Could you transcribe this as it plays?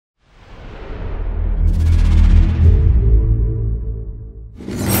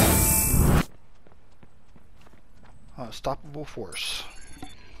Unstoppable force.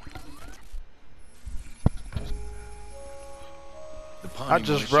 I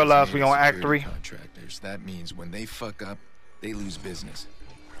just realized we on Act 3. Contractors. That means when they fuck up, they lose business.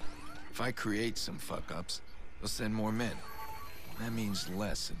 If I create some fuck ups, they'll send more men. That means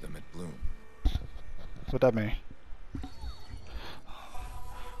less of them at Bloom. What that mean?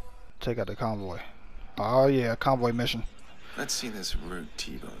 Take out the convoy. Oh yeah, convoy mission. Let's see this route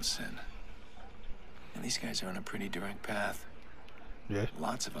T-Bone sent. And these guys are on a pretty direct path. Yeah.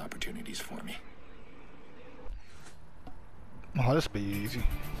 Lots of opportunities for me. Oh, this be easy.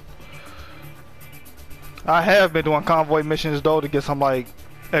 I have been doing convoy missions though to get some like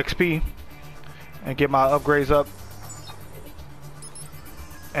XP and get my upgrades up.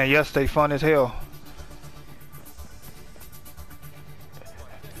 And yes, they fun as hell.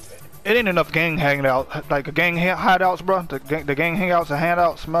 It ain't enough gang hangout, like a gang hideouts, bro. The gang hangouts and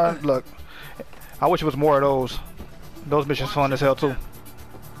handouts, man. Look, I wish it was more of those. Those missions fun as hell too.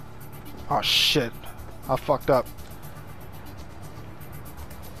 Oh shit, I fucked up.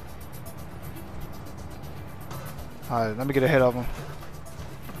 All right, let me get ahead of them.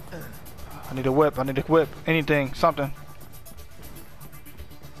 I need a whip. I need a whip. Anything, something.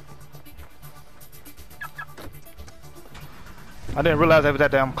 I didn't realize I was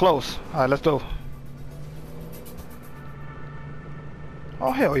that damn close. Alright, let's go.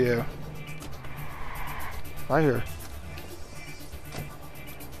 Oh, hell yeah. Right here.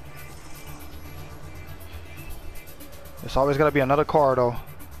 It's always gotta be another car, though.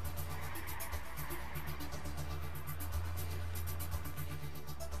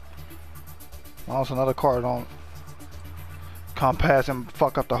 Once another car don't come past and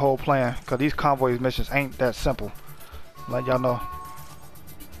fuck up the whole plan. Cause these convoy missions ain't that simple. Let y'all know.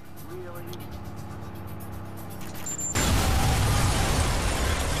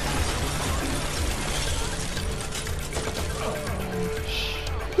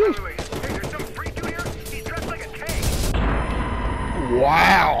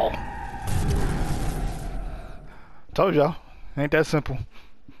 Wow. Told y'all, ain't that simple.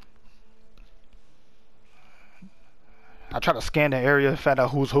 I try to scan the area, find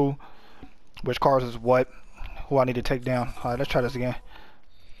out who's who, which cars is what, who I need to take down. Alright, let's try this again.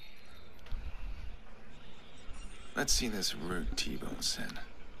 Let's see this route T-Bone sent.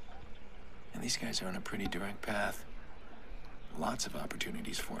 And these guys are on a pretty direct path. Lots of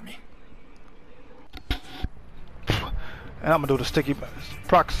opportunities for me. And I'm gonna do the sticky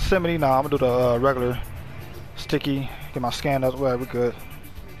proximity. Nah, I'm gonna do the regular sticky. Get my scan as well. We're good.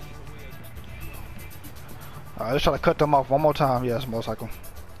 Alright, let's try to cut them off one more time. Yes, motorcycle.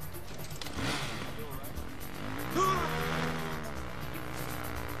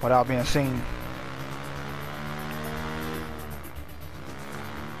 Without being seen.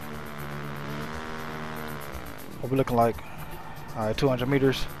 What we looking like? Alright, 200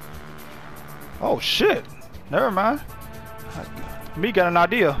 meters. Oh shit! Never mind. Me got an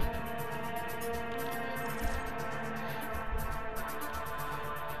idea.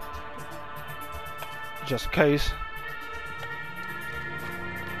 Just in case.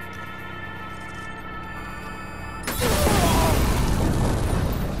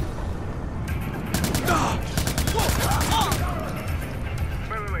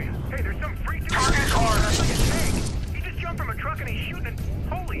 Wait. Hey, there's some freak target car. That's like a tank. He just jumped from a truck and he's shooting.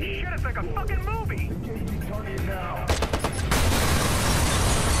 Holy shit, it's like a fucking movie.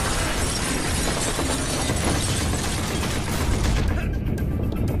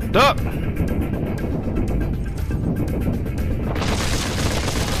 Duck!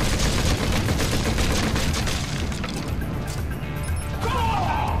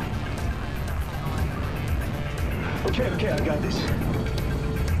 Okay, I got this.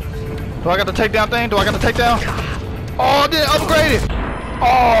 Do I got the takedown thing? Do I got the takedown? Oh, I didn't upgrade it!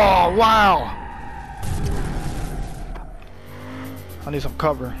 Oh, wow! I need some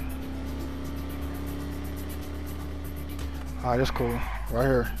cover. Alright, that's cool. Right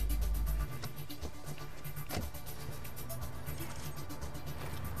here.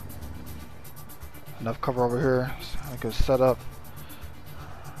 Enough cover over here so I can set up.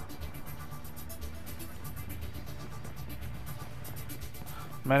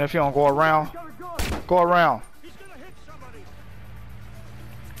 Man, if you don't go around, go around. He's gonna hit somebody.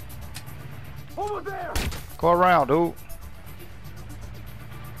 Over there. Go around, dude.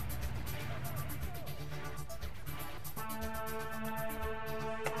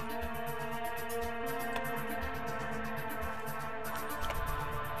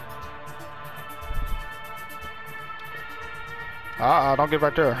 Don't get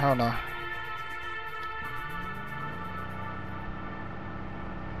right there. Hell no.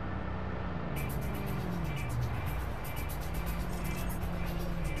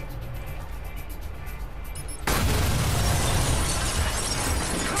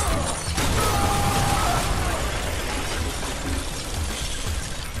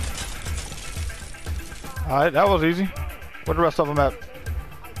 Alright, that was easy. Where the rest of them at?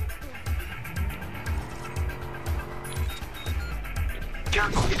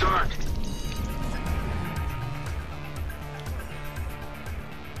 Careful, it's dark.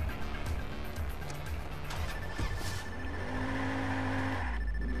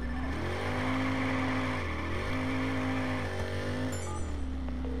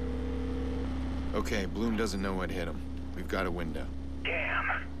 Okay, Bloom doesn't know what hit him. We've got a window.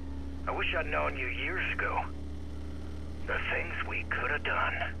 Damn. I wish I'd known you years ago. The things we could have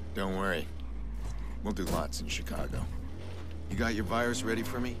done. Don't worry. We'll do lots in Chicago. You got your virus ready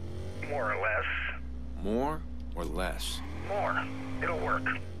for me? More or less. More or less? More. It'll work.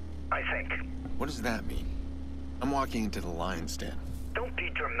 I think. What does that mean? I'm walking into the lion's den. Don't be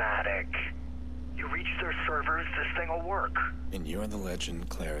dramatic. You reach their servers, this thing will work. And you're the legend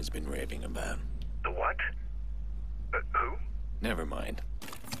Claire has been raving about. The what? Who? Never mind.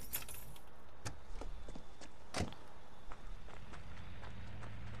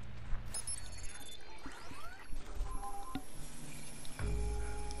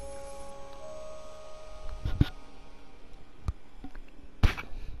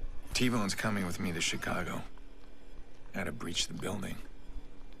 T-Bone's coming with me to Chicago. Gotta breach the building.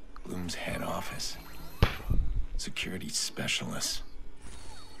 Bloom's head office. Security specialists.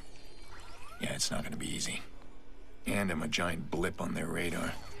 Yeah, it's not gonna be easy. And I'm a giant blip on their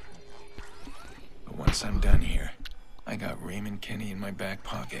radar. But once I'm done here, I got Raymond Kenny in my back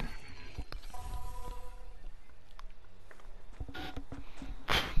pocket.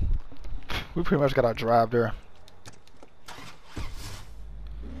 We pretty much got our drive there.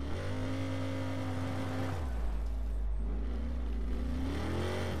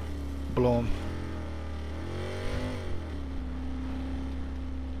 Bloom.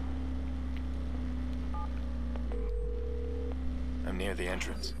 I'm near the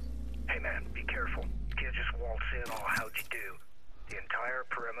entrance. Hey man, be careful. Can't just waltz in all how'd you do. The entire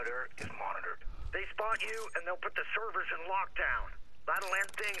perimeter is monitored. They spot you and they'll put the servers in lockdown. That'll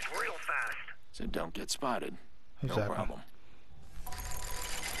end things real fast. So don't get spotted. Exactly. No problem.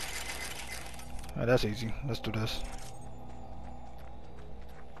 Alright, that's easy. Let's do this.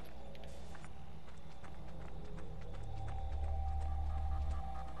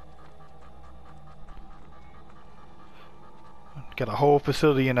 Got a whole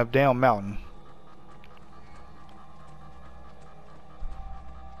facility in a damn mountain.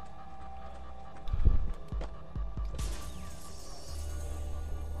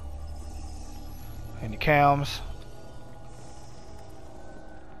 Any cams?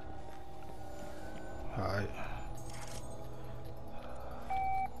 Alright.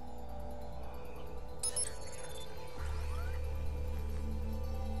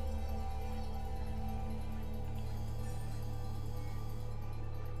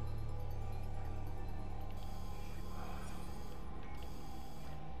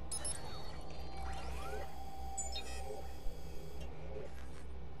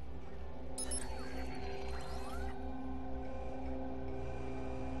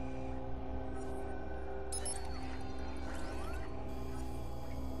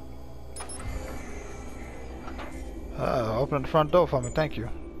 Open the front door for me, thank you.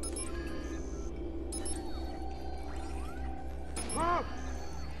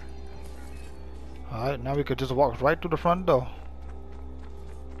 Alright, now we could just walk right through the front door.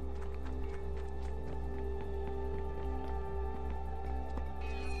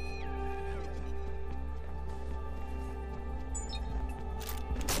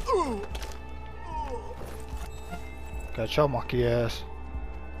 Got your monkey ass.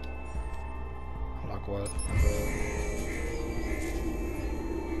 Like what?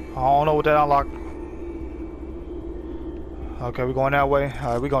 I don't know what that unlocked. Okay, we're going that way.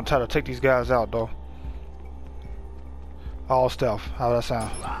 Alright, we're gonna try to take these guys out though. All stealth. How does that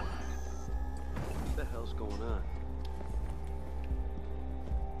sound? What the hell's going on?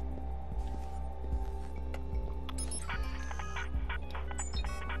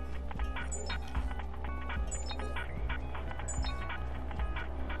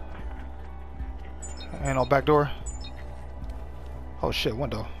 Ain't no back door. Oh shit,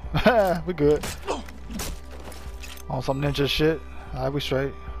 window. We good. On some ninja shit. Alright, we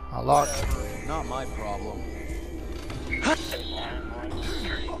straight. Unlocked. Not my problem.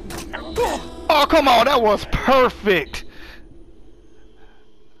 Oh, come on, that was perfect.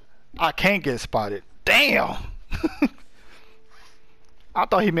 I can't get spotted. Damn. I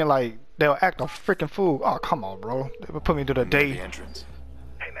thought he meant like they'll act a freaking fool. Oh, come on, bro. They would put me to the Near day. the entrance.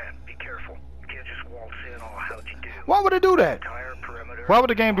 Hey man, be careful. You can't just waltz in all how'd you do. Why would they do that? Entire perimeter. Why would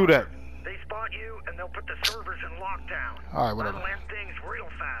the game do that? They spot you and they'll put the servers in lockdown. Alright, whatever. That'll end things real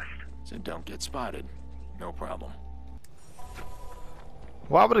fast. So don't get spotted. No problem.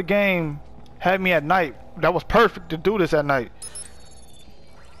 Why would the game have me at night? That was perfect to do this at night.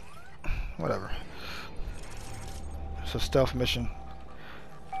 Whatever. It's a stealth mission.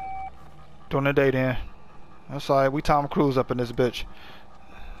 During the day then. That's alright, we Tom Cruise up in this bitch.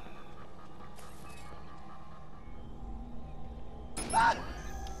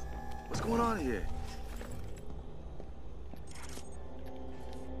 What's going on here?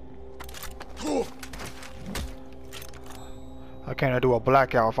 I can't do a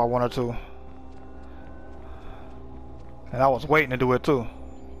blackout if I wanted to. And I was waiting to do it too.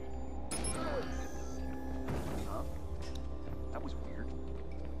 Huh? That was weird.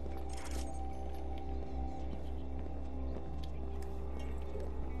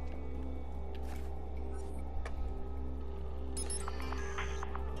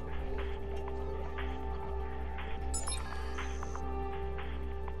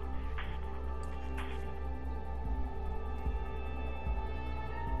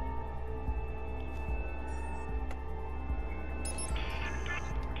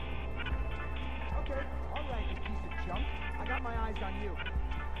 Okay, all right, you piece of junk. I got my eyes on you.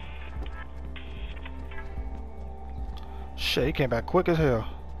 Shit, he came back quick as hell.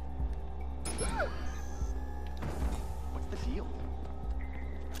 What's the deal?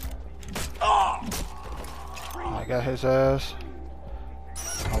 I got his ass.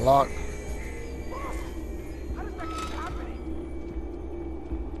 Unlocked. How does that keep happening?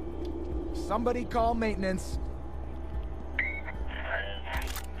 Somebody call maintenance.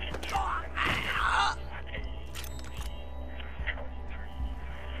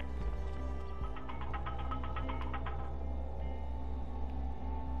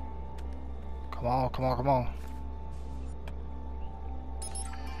 Come on, come on, come on.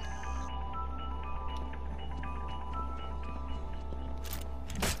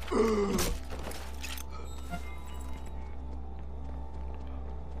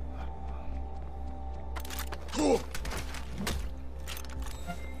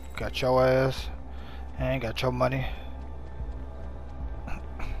 Got your ass. And got your money.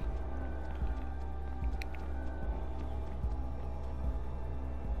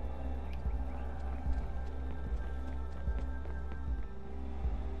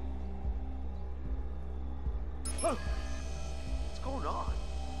 What's going on?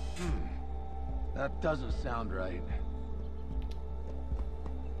 That doesn't sound right.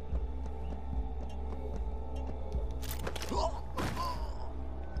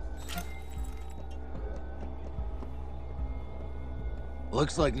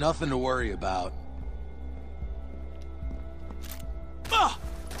 Looks like nothing to worry about.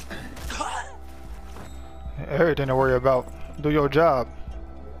 Everything to worry about. Do your job.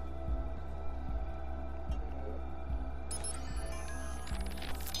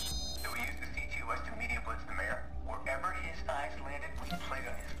 So we used the Ctos to media blitz the mayor. Wherever his eyes landed, we played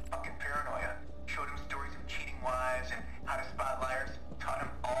on his fucking paranoia. Showed him stories of cheating wives and how to spot liars. Taught him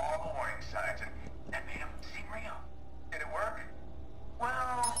all the warning signs, and that made him seem real. Did it work?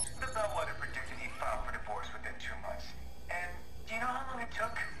 Well, the bellwether predicted he'd file for divorce within 2 months. And do you know how long it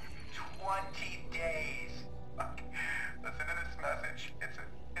took? 20 days. Fuck. Listen to this message. It's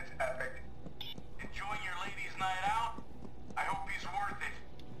epic. Enjoying your ladies' night out? I hope he's worth it.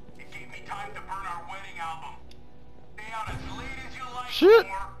 It gave me time to burn our wedding album. Stay out as late as you like, Shit.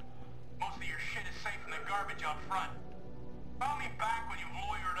 or most of your shit is safe in the garbage out front. Call me back when you've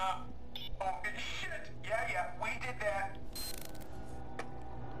lawyered up. Oh, shit. Yeah, we did that.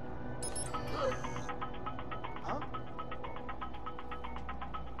 Huh?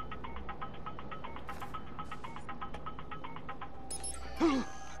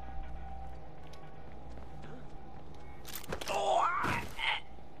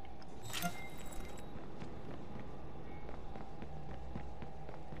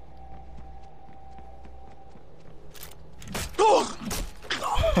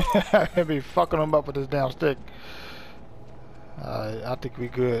 I be fucking him up with this damn stick. I think we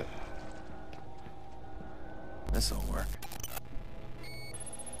good. This'll work.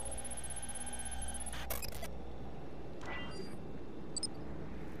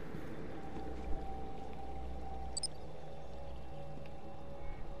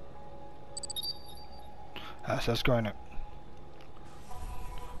 That's granted.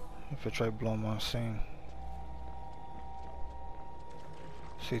 Infiltrate blown on scene.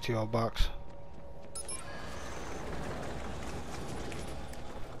 CTO box.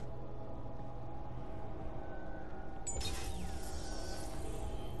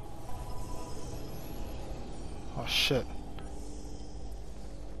 Oh shit.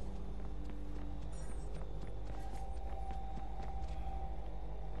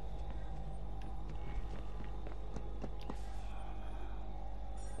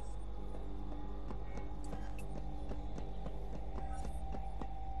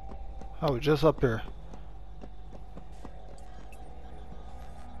 I was just up here.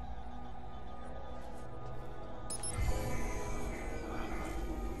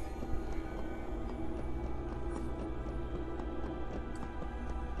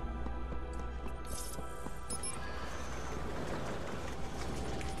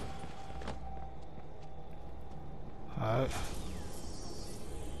 Alright.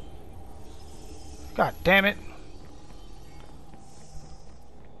 God damn it.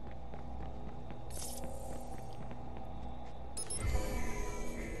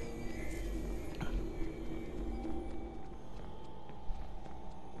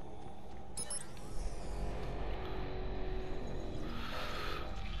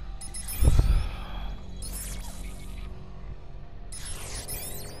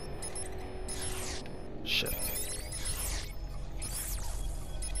 Shit.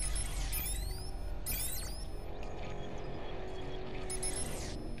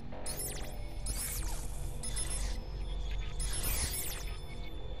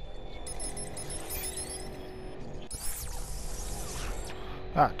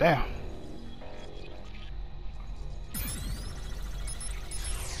 God damn.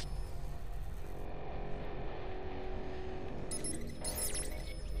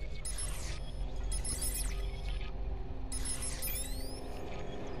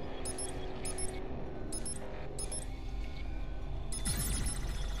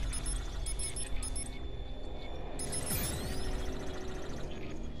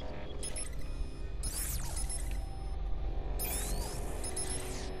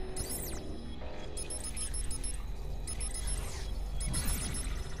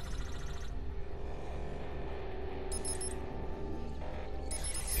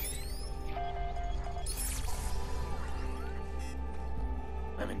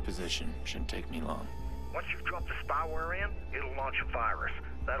 I'm in position. Shouldn't take me long. Once you've dropped the spyware in, it'll launch a virus.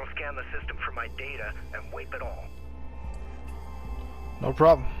 That'll scan the system for my data and wipe it all. No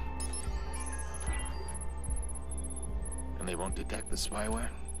problem. And they won't detect the spyware?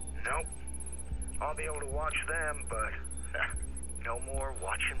 Nope. I'll be able to watch them, but no more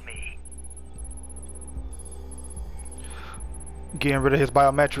watching me. Getting rid of his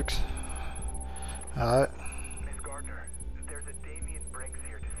biometrics. Alright. Miss Gardner, there's a Damien Briggs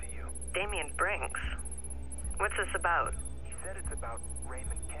here to see you. Damien Briggs? What's this about? He said it's about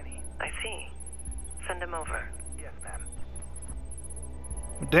Raymond Kenny. I see. Send him over. Yes, ma'am.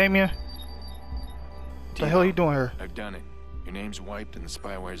 Damien? What the hell are you doing here? I've done it. Your name's wiped and the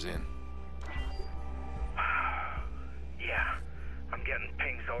spyware's in. Yeah, I'm getting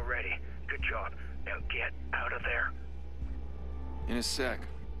pings already. Good job. Now get out of there. In a sec.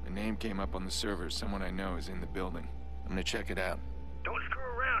 A name came up on the server. Someone I know is in the building. I'm gonna check it out. Don't screw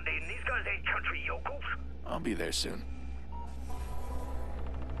around, Aiden. These guys ain't country yokels. I'll be there soon.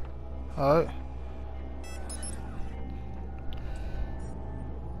 Alright.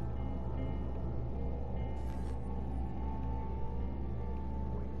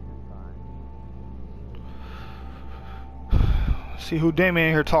 See who Damien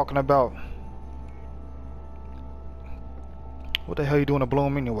in here talking about. What the hell you doing to blow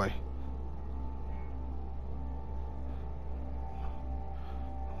him anyway?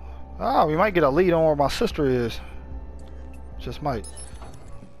 Ah, we might get a lead on where my sister is. Just might.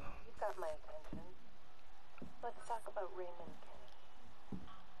 You've got my attention. Let's talk about Raymond Kenny.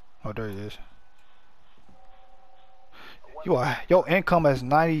 Oh, there he is. Your income is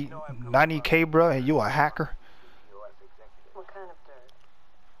 90K, bro, and you a hacker? What kind of dirt?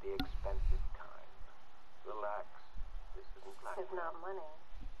 The expensive kind. Relax. This isn't black. If not money,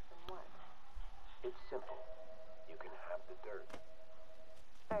 then what? It's simple. You can have the dirt.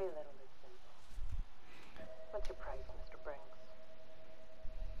 Very little is simple. What's your price, Mr. Briggs?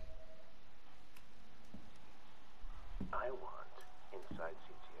 I want inside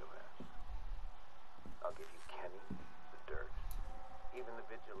CTOS. I'll give you Kenny, the dirt, even the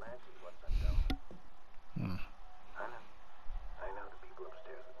vigilante once I'm done. I know the people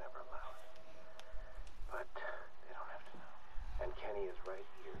upstairs would never allow it. But they don't have to know. And Kenny is right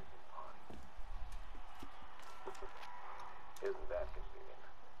here in Pawnee. Isn't that convenient?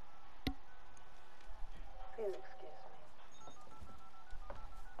 Please excuse me.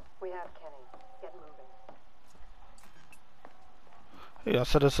 We have Kenny. Get moving. Yeah,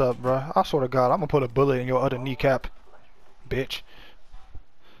 set this up, bro. I swear to God, I'm gonna put a bullet in your other kneecap, bitch.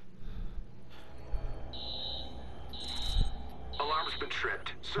 Alarm's been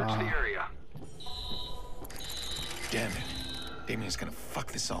tripped. Search the area. Damn it. Damien's gonna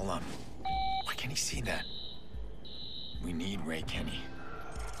fuck this all up. Why can't he see that? We need Ray Kenny.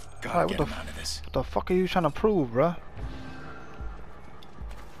 Gotta Alright, get him out of this. What the fuck are you trying to prove, bro?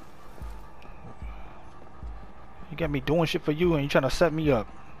 got me doing shit for you and you trying to set me up.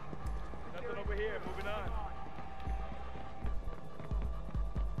 Nothing over here. Moving on.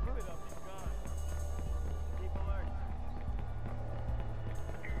 Give it up. He's gone. Keep alert.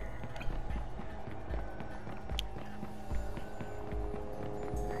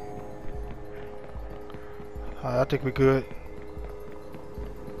 I think we good.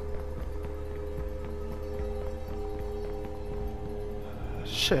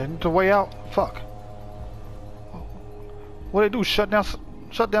 Shit, the way out? Fuck. What they do? Shut down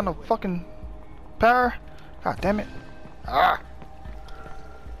the fucking power? God damn it. Ah.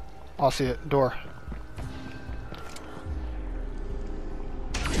 I'll see it. Door.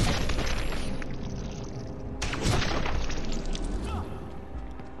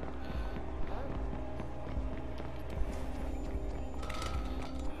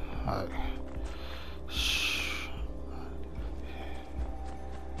 Alright.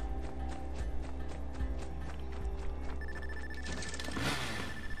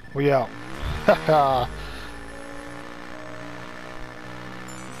 We out.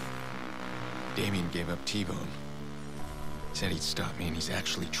 Damien gave up T-Bone. Said he'd stop me, and he's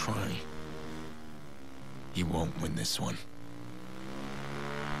actually trying. He won't win this one.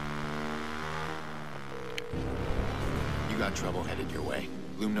 You got trouble headed your way.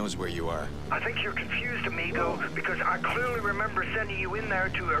 Bloom knows where you are. I think you're confused, amigo, because I clearly remember sending you in there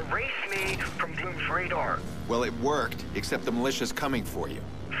to erase me from Bloom's radar. Well, it worked, except the militia's coming for you.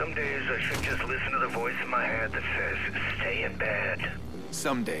 Some days I should just listen to the voice in my head that says, stay in bed.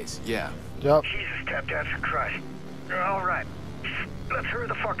 Some days, yeah. Yup. Jesus, tap taps and Christ. All right, let's hurry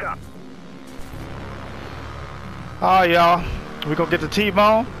the fuck up. Alright, y'all. We gonna get the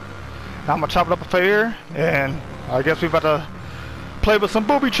T-bone. I'm gonna chop it up for here, and I guess we about to play with some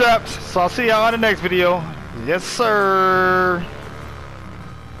booby traps. So I'll see y'all in the next video. Yes, sir.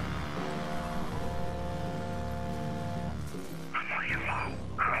 I'm laying low.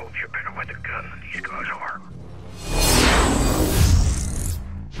 I hope you're better with a gun than these guys are.